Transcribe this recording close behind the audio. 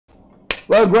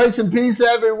Well, grace and peace,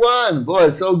 everyone. Boy,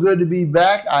 it's so good to be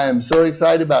back. I am so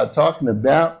excited about talking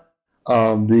about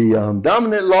the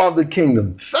dominant law of the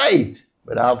kingdom, faith.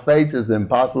 Without faith, it's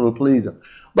impossible to please Him.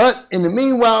 But in the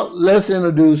meanwhile, let's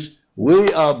introduce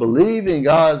We Are Believing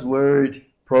God's Word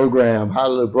program,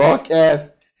 Hallelujah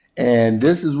broadcast, and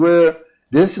this is where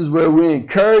we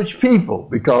encourage people,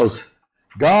 because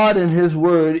God and His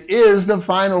Word is the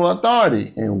final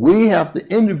authority, and we have to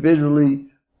individually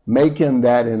make Him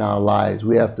that in our lives.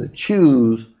 We have to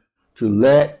choose to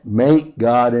make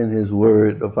God and His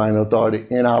Word the final authority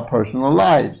in our personal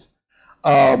lives.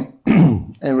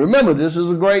 And remember, this is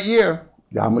a great year.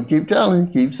 I'm going to keep telling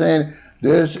you, keep saying,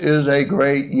 this is a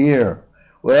great year.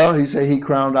 Well, He said He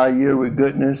crowned our year with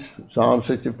goodness, Psalm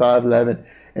 65:11,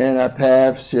 and our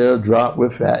paths shall drop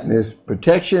with fatness,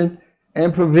 protection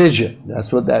and provision.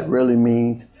 That's what that really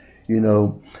means, you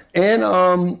know. And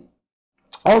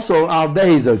also our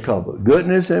days are covered.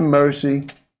 Goodness and mercy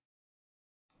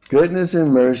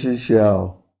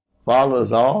shall follow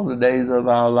us all the days of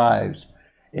our lives.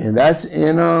 And that's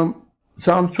in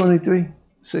Psalms 23,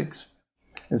 6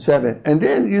 and 7. And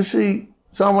then you see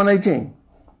Psalm 118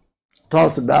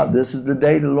 talks about this is the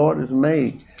day the Lord has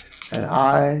made, and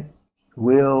I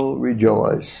will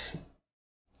rejoice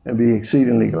and be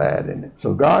exceedingly glad in it.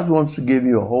 So God wants to give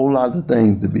you a whole lot of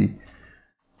things to be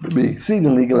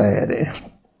exceedingly glad in.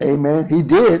 Amen. He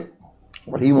did,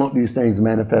 but He wants these things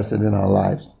manifested in our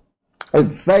lives.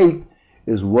 And faith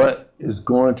is what is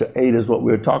going to aid us, what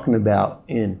we're talking about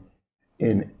in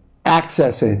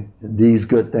accessing these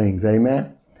good things.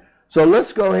 Amen. So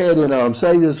let's go ahead and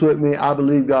say this with me. I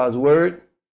believe God's Word.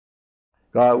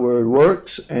 God's Word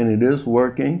works, and it is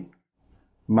working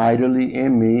mightily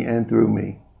in me and through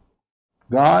me.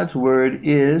 God's Word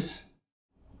is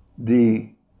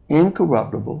the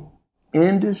incorruptible,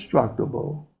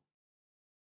 indestructible,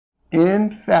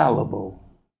 infallible,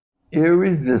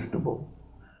 irresistible,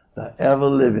 the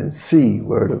ever-living seed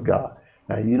Word of God.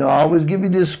 Now, you know, I always give you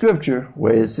this scripture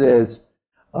where it says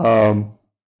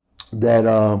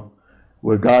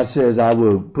where God says, I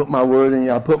will put my word in you,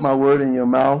 I'll put my word in your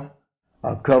mouth,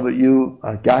 I've covered you,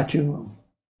 I got you,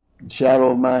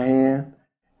 shadow of my hand,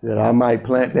 that I might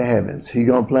plant the heavens. He's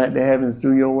going to plant the heavens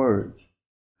through your words.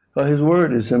 So His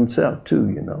Word is Himself too,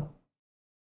 you know.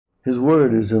 His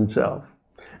Word is Himself.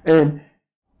 And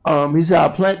He said,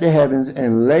 I'll plant the heavens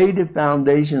and lay the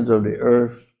foundations of the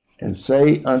earth and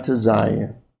say unto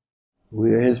Zion,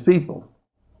 we are His people.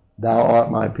 Thou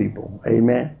art my people.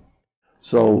 Amen.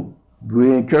 So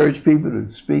we encourage people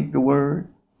to speak the Word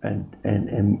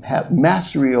and have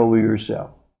mastery over yourself.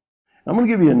 I'm going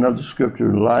to give you another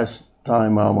scripture. The last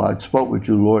time I spoke with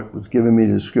you, Lord was giving me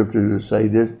the scripture to say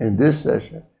this in this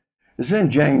session. It's in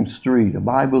James 3. The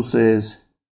Bible says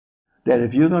that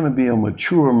if you're going to be a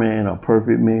mature man, a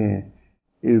perfect man,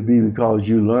 it would be because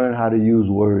you learn how to use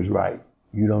words right.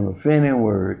 You don't offend in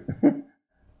word.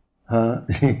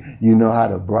 You know how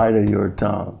to bridle your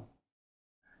tongue.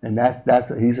 And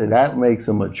he said that makes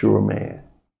a mature man.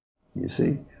 You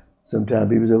see? Sometimes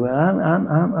people say, well,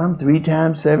 I'm 3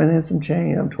 times 7 and some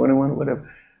change. I'm 21 or whatever.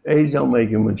 Age don't make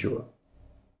you mature.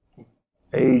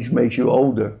 Age makes you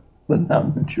older, but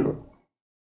not mature.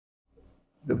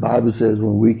 The Bible says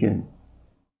when we can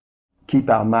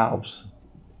keep our mouths,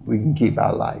 we can keep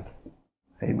our life.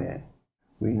 Amen.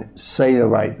 We say the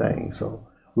right thing. So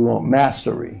we want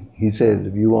mastery. He says,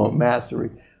 if you want mastery,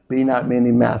 be not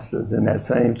many masters, in that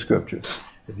same scripture.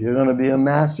 If you're going to be a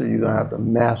master, you're going to have to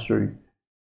master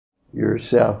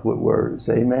yourself with words.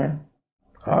 Amen.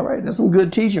 All right, that's some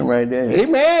good teaching right there.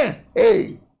 Amen.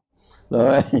 Hey. All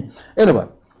right. Anyway,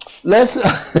 let's,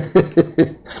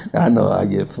 I know I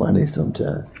get funny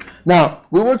sometimes. Now,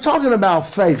 we were talking about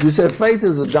faith. We said faith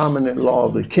is a dominant law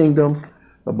of the kingdom.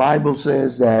 The Bible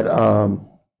says that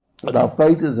without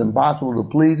faith it's impossible to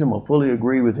please Him or fully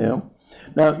agree with Him.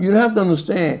 Now, you have to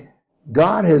understand,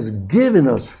 God has given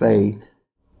us faith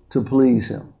to please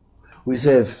Him. We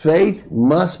said faith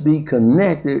must be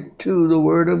connected to the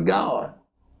Word of God.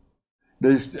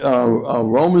 This,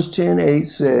 Romans 10:8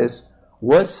 says,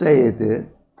 what saith it?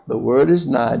 The word is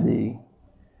nigh thee,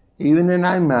 even in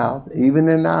thy mouth, even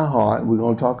in thy heart. We're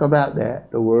going to talk about that.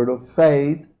 The word of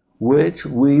faith, which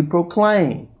we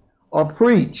proclaim or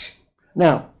preach.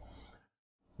 Now,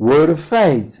 word of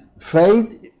faith.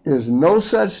 Faith, there's no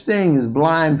such thing as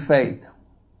blind faith.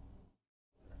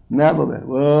 Never been.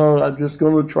 Well, I'm just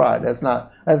going to try. There's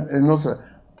no such.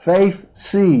 Faith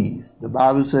sees. The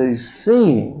Bible says,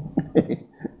 seeing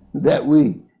that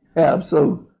we have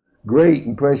so great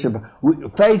and precious.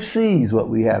 Faith sees what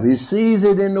we have. He sees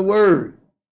it in the Word.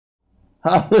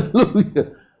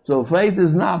 Hallelujah. So faith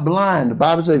is not blind. The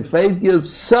Bible says faith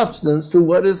gives substance to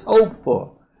what is hoped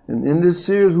for. And in this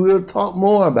series, we'll talk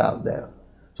more about that.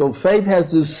 So faith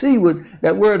has to see what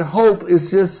that word hope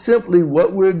is, just simply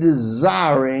what we're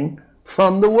desiring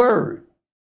from the word.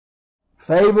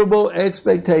 Favorable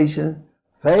expectation,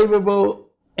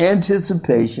 favorable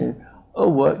anticipation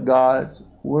of what God's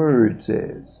word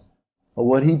says, or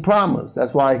what he promised.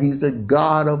 That's why he's the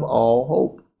God of all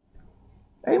hope.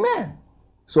 Amen.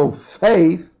 So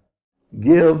faith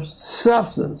gives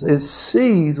substance. It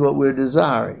sees what we're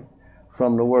desiring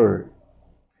from the word.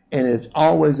 And it's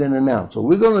always in and out. So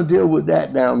we're going to deal with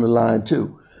that down the line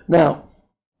too. Now,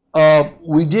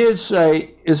 we did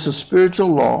say it's a spiritual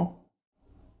law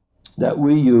that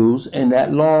we use, and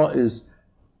that law is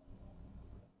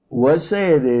what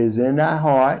said is in our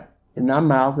heart, in our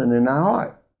mouth, and in our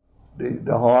heart.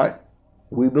 The heart,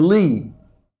 we believe,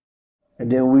 and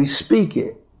then we speak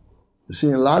it. You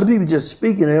see, a lot of people just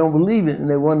speak it, they don't believe it, and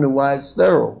they wonder why it's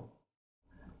sterile.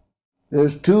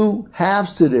 There's two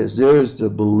halves to this. There's the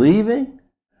believing.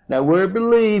 That word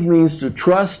believe means to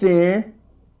trust in.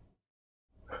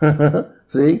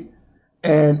 See?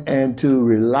 And to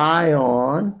rely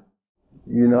on,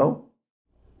 you know.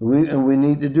 We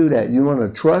need to do that. You want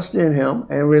to trust in him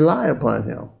and rely upon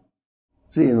him.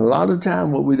 See, and a lot of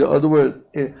time what we do, other word,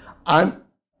 I'm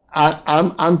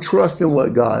trusting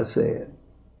what God said.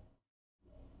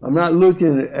 I'm not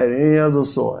looking at any other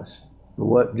source,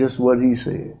 just what he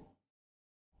said.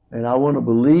 And I want to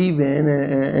believe in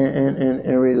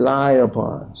and rely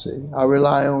upon. See, I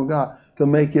rely on God to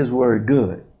make his word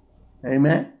good.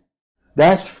 Amen.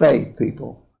 That's faith,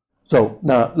 people. So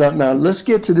now let's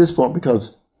get to this point,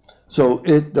 because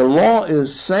the law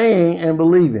is saying and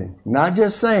believing, not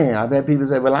just saying. I've had people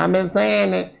say, well, I've been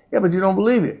saying it. Yeah, but you don't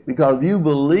believe it, because if you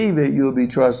believe it, you'll be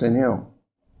trusting him.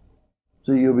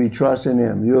 So you'll be trusting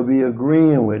him. You'll be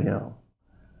agreeing with him.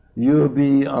 You'll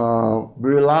be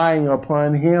relying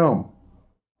upon him.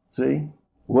 See?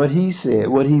 What he said,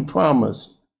 what he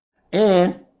promised.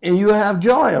 And you'll have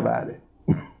joy about it.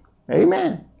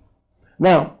 Amen.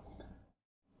 Now,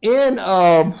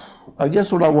 I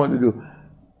guess what I want to do,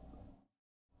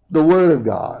 the word of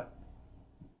God.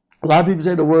 A lot of people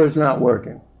say the word's not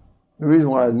working. The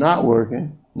reason why it's not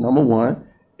working, number one,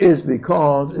 is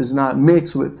because it's not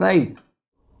mixed with faith.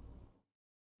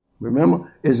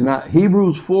 Remember, it's not.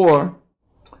 Hebrews 4,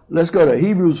 let's go to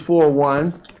Hebrews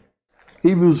 4:1,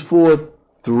 Hebrews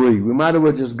 4:3. We might as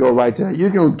well just go right there. You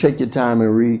can take your time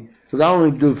and read, because I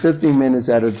only do 15 minutes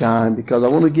at a time, because I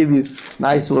want to give you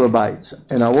nice little bites.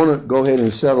 And I want to go ahead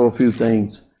and settle a few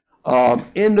things.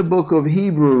 In the book of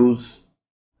Hebrews,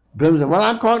 people say, well,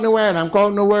 I'm quoting the word, I'm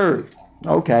quoting the word.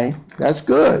 Okay, that's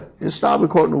good. Just stop with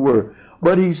quoting the word.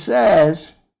 But he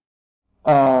says,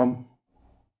 the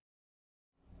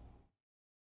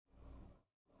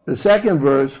second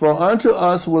verse, for unto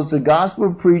us was the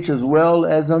gospel preached as well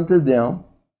as unto them,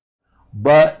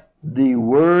 but the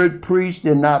word preached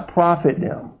did not profit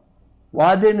them.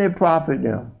 Why didn't it profit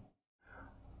them?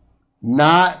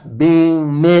 Not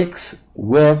being mixed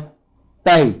with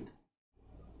faith.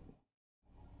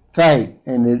 Faith.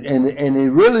 And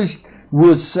it really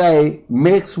would say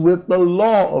mixed with the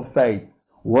law of faith.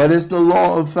 What is the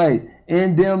law of faith?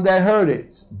 In them that heard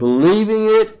it, believing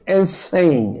it and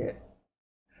saying it.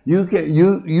 You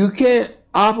can't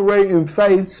operate in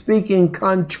faith speaking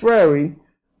contrary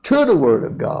to the word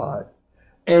of God.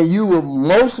 And you will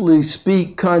mostly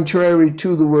speak contrary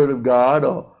to the word of God,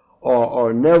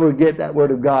 or never get that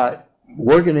word of God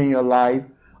working in your life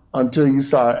until you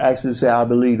start actually say, I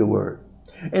believe the word.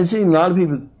 And see, a lot of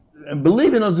people,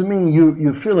 believing doesn't mean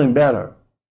you're feeling better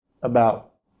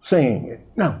about saying it.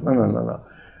 No.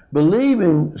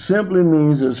 Believing simply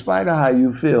means, in spite of how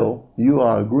you feel, you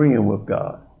are agreeing with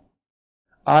God.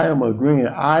 I am agreeing.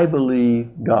 I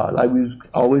believe God. Like we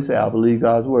always say, I believe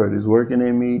God's word is working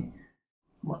in me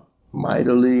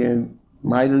mightily in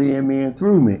me and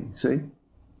through me. See?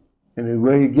 And the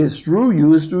way it gets through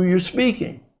you is through your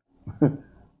speaking.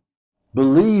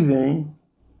 Believing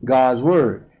God's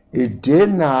word. It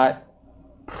did not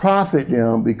profit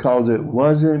them because it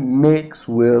wasn't mixed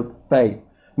with faith.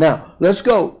 Now, let's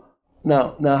go.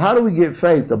 Now, how do we get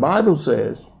faith? The Bible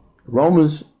says,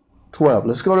 Romans 12.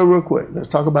 Let's go there real quick. Let's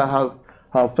talk about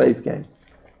how faith came.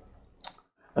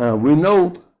 We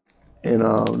know,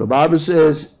 the Bible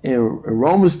says in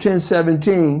Romans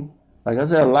 10:17, like I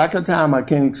said, a lack of time, I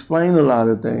can't explain a lot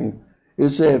of things. It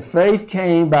said faith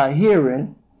came by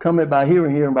hearing, coming by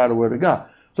hearing, hearing by the word of God.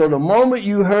 So the moment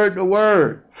you heard the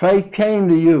word, faith came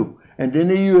to you. And then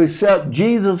you accept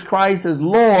Jesus Christ as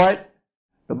Lord.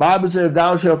 The Bible says,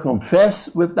 thou shalt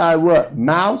confess with thy what?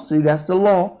 Mouth. See, that's the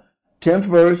law. 10th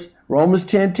verse, Romans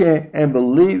 10:10, and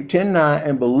believe 10:9,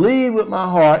 and believe with my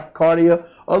heart, cardia,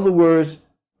 other words,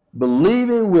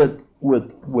 believing with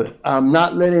I'm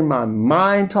not letting my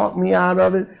mind talk me out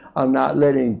of it. I'm not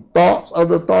letting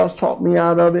other thoughts talk me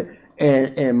out of it.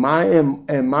 And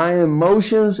my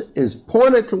emotions is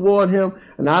pointed toward him,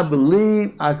 and I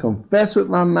believe, I confess with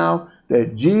my mouth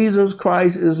that Jesus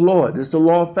Christ is Lord. This is the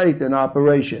law of faith in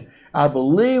operation. I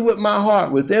believe with my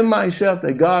heart, within myself,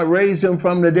 that God raised him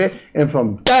from the dead, and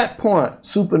from that point,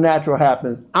 supernatural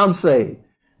happens. I'm saved.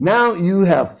 Now you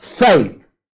have faith.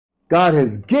 God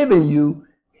has given you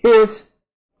his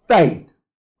faith.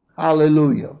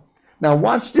 Hallelujah. Now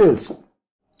watch this.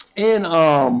 In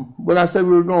what I said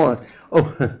we were going.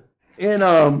 Oh, in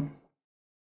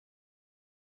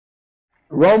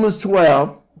Romans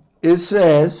 12, it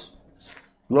says,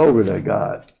 glory to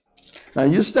God. Now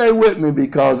you stay with me,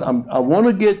 because I want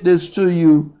to get this to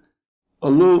you a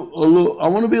little. I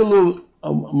want to be a little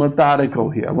methodical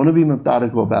here. I want to be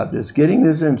methodical about this, getting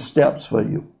this in steps for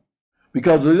you,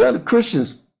 because the other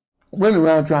Christians went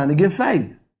around trying to get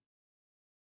faith.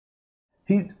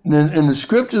 And the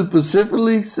scripture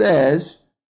specifically says,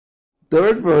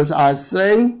 3rd verse, I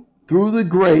say through the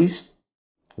grace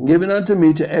given unto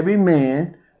me to every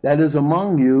man that is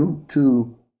among you,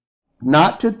 to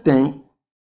not to think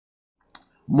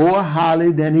more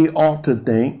highly than he ought to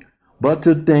think, but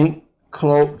to think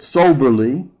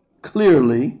soberly,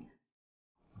 clearly,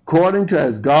 according to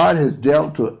as God has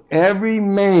dealt to every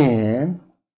man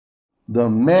the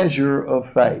measure of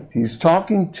faith. He's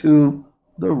talking to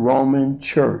the Roman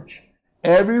church.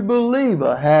 Every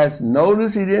believer has,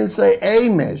 notice he didn't say a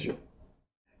measure.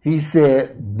 He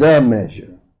said the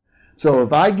measure. So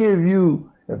if I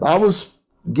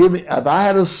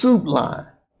had a soup line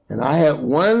and I had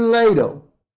one ladle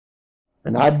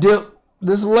and I dipped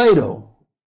this ladle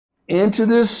into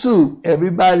this soup,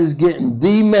 everybody's getting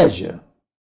the measure.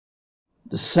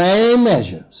 The same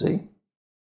measure, see?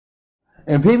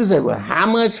 And people say, well, how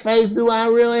much faith do I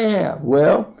really have?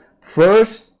 Well, 1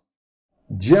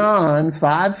 John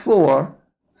 5:4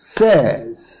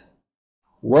 says,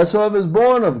 whatsoever is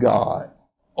born of God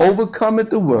overcometh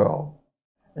the world,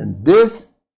 and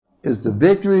this is the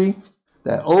victory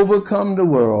that overcome the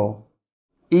world,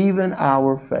 even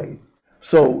our faith.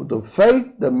 So the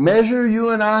faith, the measure you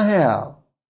and I have,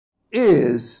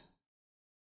 is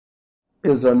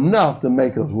enough to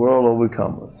make us world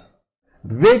overcomers.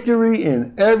 Victory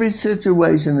in every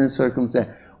situation and circumstance.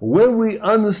 When we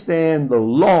understand the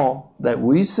law that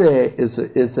we said it's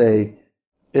a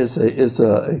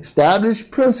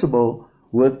established principle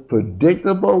with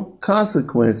predictable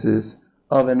consequences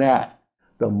of an act.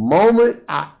 The moment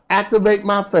I activate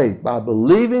my faith by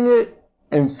believing it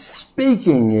and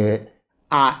speaking it,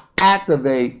 I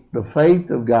activate the faith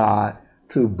of God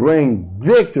to bring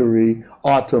victory,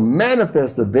 or to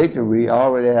manifest the victory we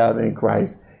already have in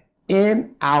Christ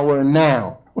in our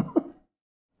now.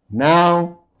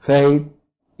 Now faith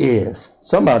is.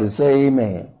 Somebody say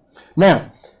amen.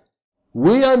 Now,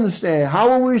 we understand,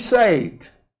 how are we saved?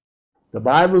 The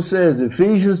Bible says,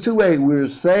 Ephesians 2:8, we're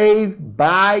saved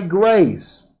by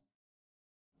grace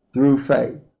through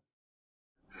faith.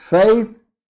 Faith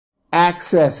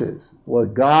accesses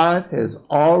what God has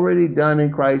already done in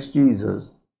Christ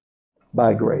Jesus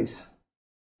by grace.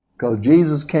 Because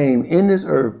Jesus came in this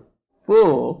earth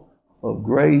full of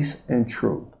grace and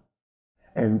truth.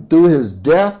 And through his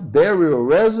death, burial,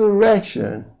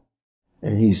 resurrection,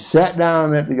 and he sat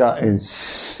down at the God and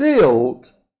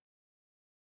sealed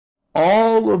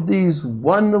all of these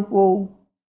wonderful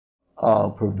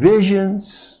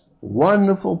provisions,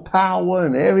 wonderful power,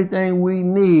 and everything we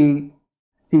need.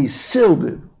 He sealed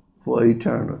it for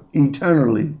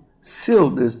eternally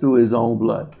sealed this through his own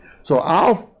blood. So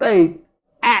our faith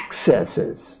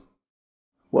accesses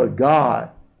what God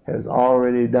has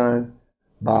already done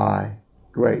by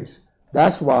grace.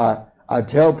 That's why I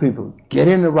tell people, get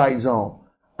in the right zone.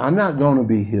 I'm not going to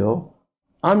be healed.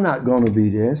 I'm not going to be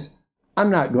this.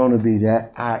 I'm not going to be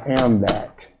that. I am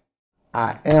that.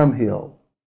 I am healed.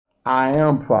 I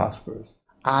am prosperous.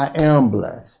 I am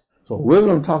blessed. So we're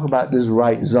going to talk about this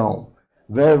right zone.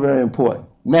 Very, very important.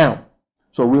 Now,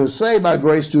 so we're saved by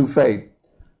grace through faith.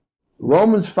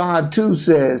 Romans 5:2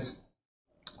 says,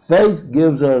 faith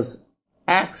gives us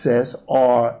access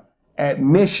or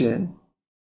admission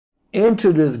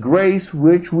into this grace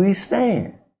which we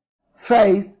stand.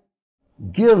 Faith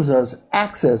gives us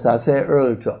access, I said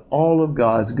earlier, to all of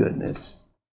God's goodness.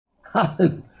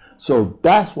 So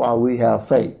that's why we have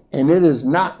faith. And it is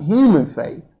not human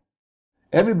faith.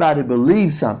 Everybody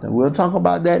believes something. We'll talk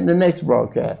about that in the next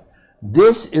broadcast.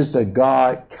 This is the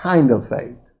God kind of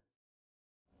faith.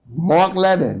 Mark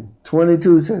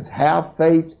 11:22 says, have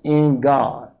faith in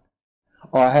God,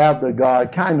 or have the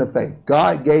God kind of faith.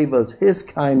 God gave us his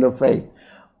kind of faith.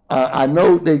 I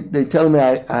know they tell me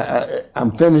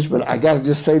I'm finished, but I got to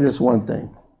just say this one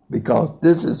thing, because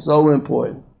this is so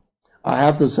important. I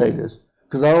have to say this,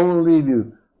 because I don't want to leave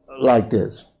you like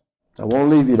this. I won't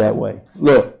leave you that way.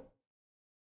 Look,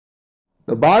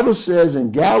 the Bible says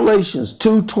in Galatians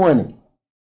 2:20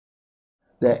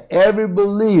 that every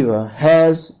believer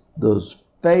has the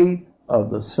faith of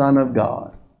the Son of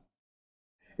God.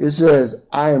 It says,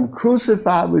 I am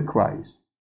crucified with Christ.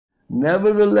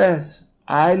 Nevertheless,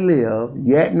 I live,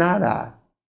 yet not I,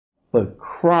 but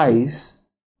Christ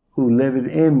who liveth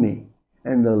in me.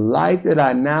 And the life that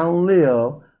I now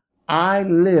live, I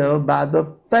live by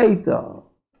the faith of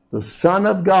the Son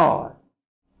of God,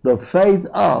 the faith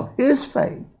of his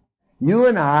faith. You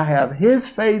and I have his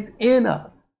faith in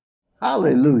us.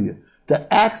 Hallelujah.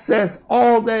 To access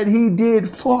all that he did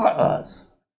for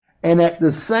us. And at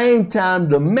the same time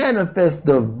to manifest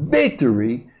the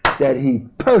victory that he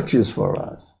purchased for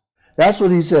us. That's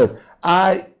what he said.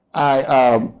 I'm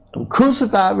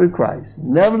crucified with Christ.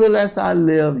 Nevertheless I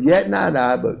live, yet not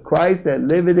I, but Christ that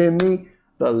liveth in me.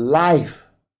 The life,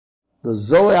 the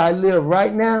Zoe I live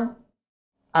right now,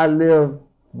 I live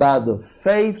by the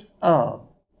faith of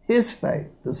his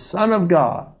faith, the Son of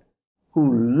God,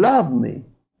 who loved me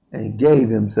and gave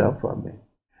himself for me.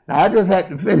 Now, I just had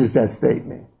to finish that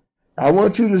statement. I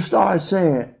want you to start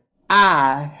saying,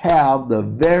 I have the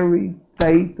very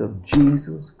faith of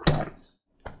Jesus Christ.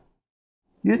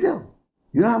 You do.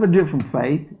 You don't have a different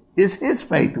faith. It's his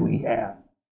faith we have.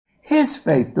 His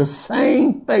faith, the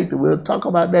same faith. We'll talk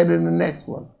about that in the next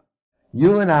one.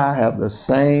 You and I have the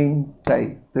same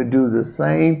faith to do the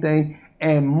same thing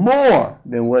and more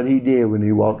than what he did when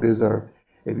he walked this earth.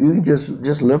 If you can just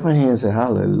lift a hand and say,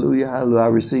 hallelujah, hallelujah, I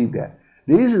received that.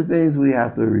 These are things we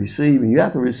have to receive, and you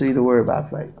have to receive the word by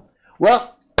faith.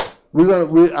 Well,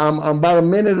 I'm about a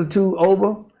minute or two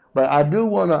over, but I do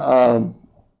want to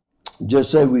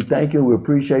just say we thank you. We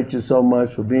appreciate you so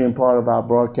much for being part of our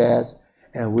broadcast.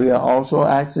 And we are also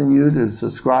asking you to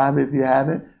subscribe if you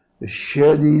haven't, to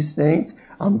share these things.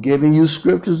 I'm giving you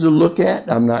scriptures to look at.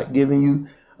 I'm not giving you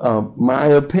my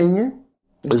opinion.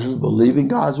 This is Believing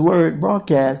God's Word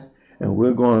broadcast, and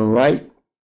we're going right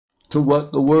to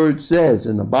what the Word says.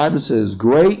 And the Bible says,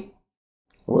 great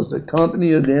was the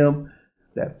company of them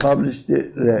that published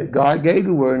it, that God gave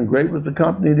the Word, and great was the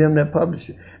company of them that published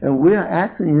it. And we are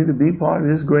asking you to be part of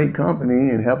this great company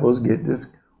and help us get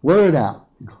this Word out.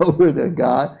 Glory to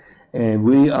God. And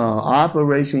we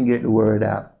Operation Get the Word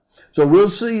Out. So we'll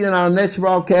see you in our next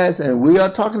broadcast, and we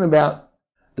are talking about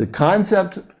the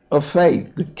concept of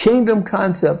faith, the kingdom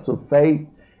concepts of faith,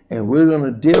 and we're going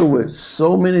to deal with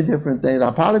so many different things.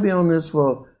 I'll probably be on this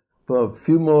for a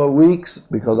few more weeks,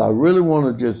 because I really want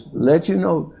to just let you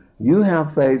know you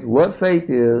have faith, what faith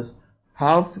is,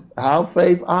 how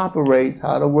faith operates,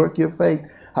 how to work your faith,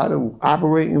 how to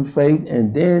operate in faith,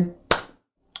 and then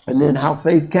how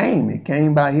faith came. It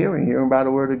came by hearing by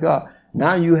the word of God.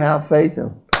 Now you have faith,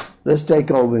 and let's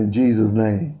take over in Jesus'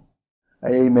 name.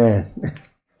 Amen.